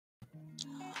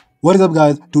What is up,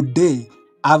 guys? Today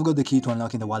I've got the key to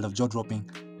unlocking the world of jaw-dropping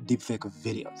deepfake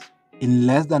videos. In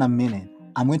less than a minute,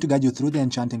 I'm going to guide you through the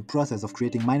enchanting process of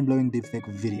creating mind-blowing deepfake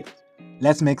videos.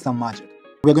 Let's make some magic.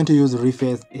 We're going to use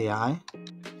Reface AI.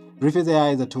 Reface AI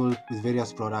is a tool with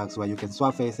various products where you can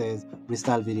swap faces,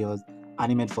 restyle videos,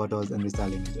 animate photos, and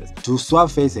restyle images. To swap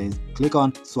faces, click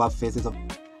on Swap Faces,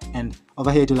 and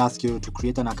over here it will ask you to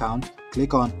create an account.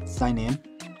 Click on Sign In,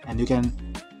 and you can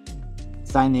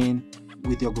sign in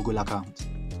with your Google account.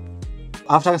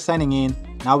 After signing in,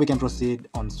 now we can proceed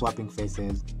on swapping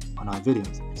faces on our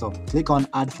videos. So click on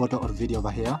Add Photo or Video over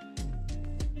here,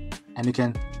 and you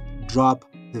can drop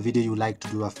the video you like to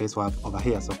do a face swap over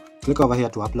here. So click over here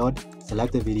to upload,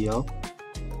 select the video.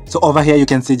 So over here you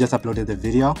can see just uploaded the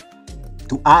video.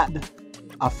 To add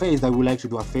a face that we would like to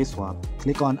do a face swap,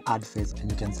 click on Add Face,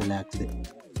 and you can select the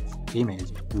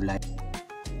image you like.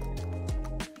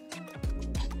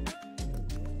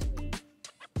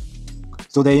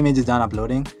 So the image is done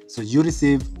uploading. So you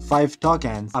receive 5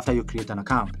 tokens after you create an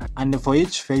account. And for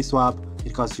each face swap,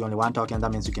 it costs you only 1 token.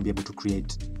 That means you can be able to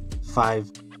create 5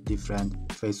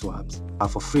 different face swaps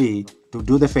for free. To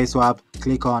do the face swap,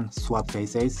 click on Swap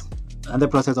Faces, and the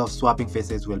process of swapping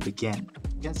faces will begin.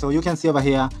 Okay, so you can see over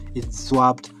here, it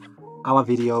swapped our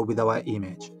video with our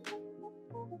image.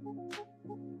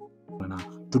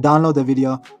 To download the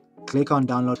video, click on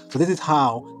download. So this is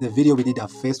how the video we did a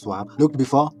face swap looked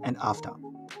before and after.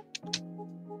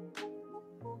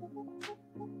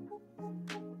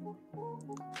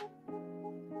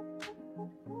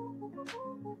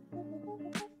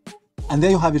 And there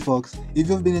you have it, folks. If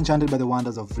you've been enchanted by the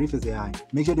wonders of Reface AI,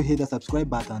 make sure to hit the subscribe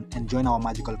button and join our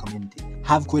magical community.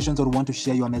 Have questions or want to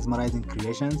share your mesmerizing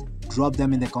creations? Drop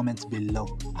them in the comments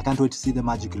below. I can't wait to see the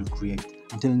magic you'll create.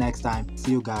 Until next time,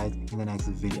 see you guys in the next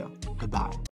video. Goodbye.